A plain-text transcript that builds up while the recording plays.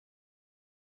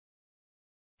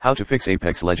How to fix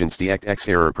Apex Legends DirectX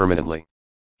error permanently.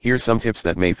 Here's some tips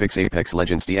that may fix Apex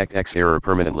Legends DirectX error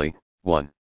permanently.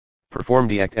 1. Perform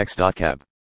directx.cab.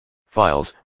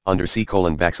 Files, under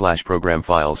C:\program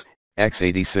files,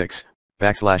 x86,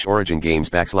 \origin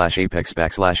games \apex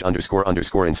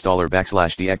 \_installer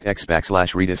 \directx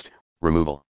 /redist,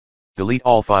 removal. Delete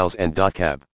all files and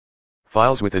 .cab.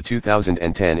 Files with a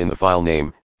 2010 in the file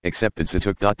name, except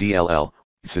xatuk.dll,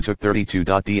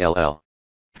 xatuk32.dll,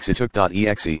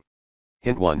 xatuk.exe.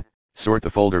 Hint 1, sort the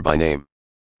folder by name.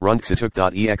 Run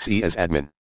xatuk.exe as admin.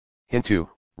 Hint 2,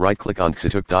 right-click on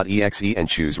xatuk.exe and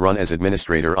choose Run as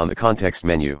administrator on the context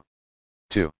menu.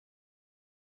 2.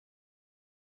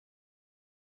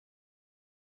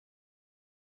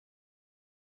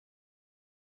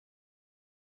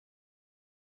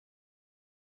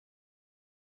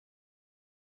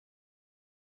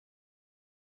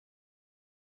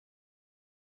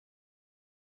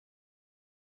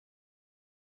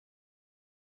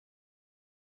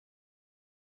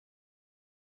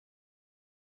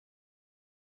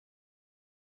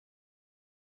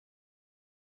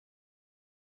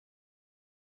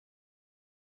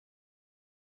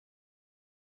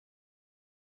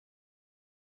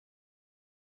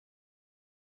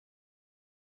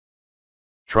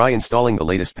 Try installing the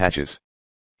latest patches.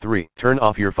 3. Turn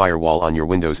off your firewall on your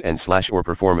Windows and /or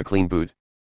perform a clean boot.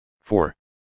 4.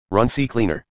 Run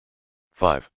CCleaner.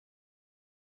 5.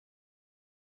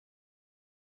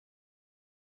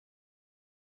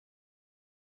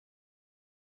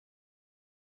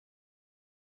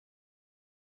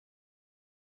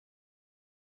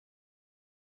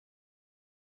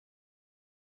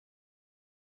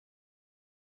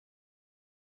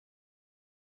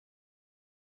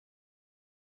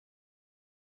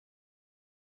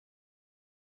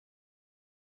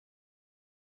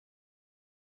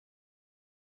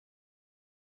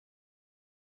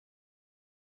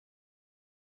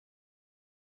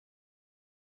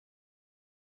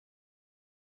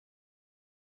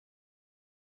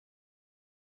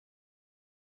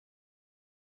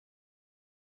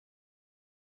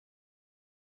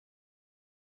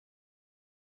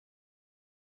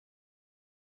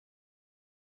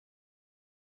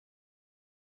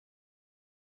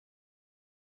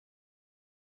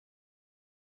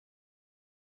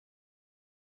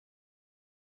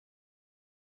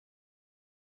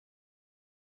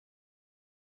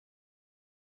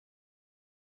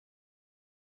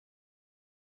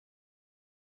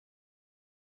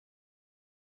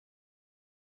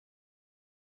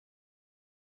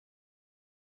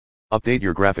 Update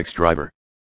your graphics driver.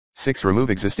 6. Remove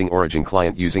existing Origin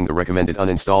client using the recommended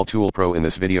uninstall tool Pro in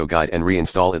this video guide and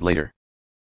reinstall it later.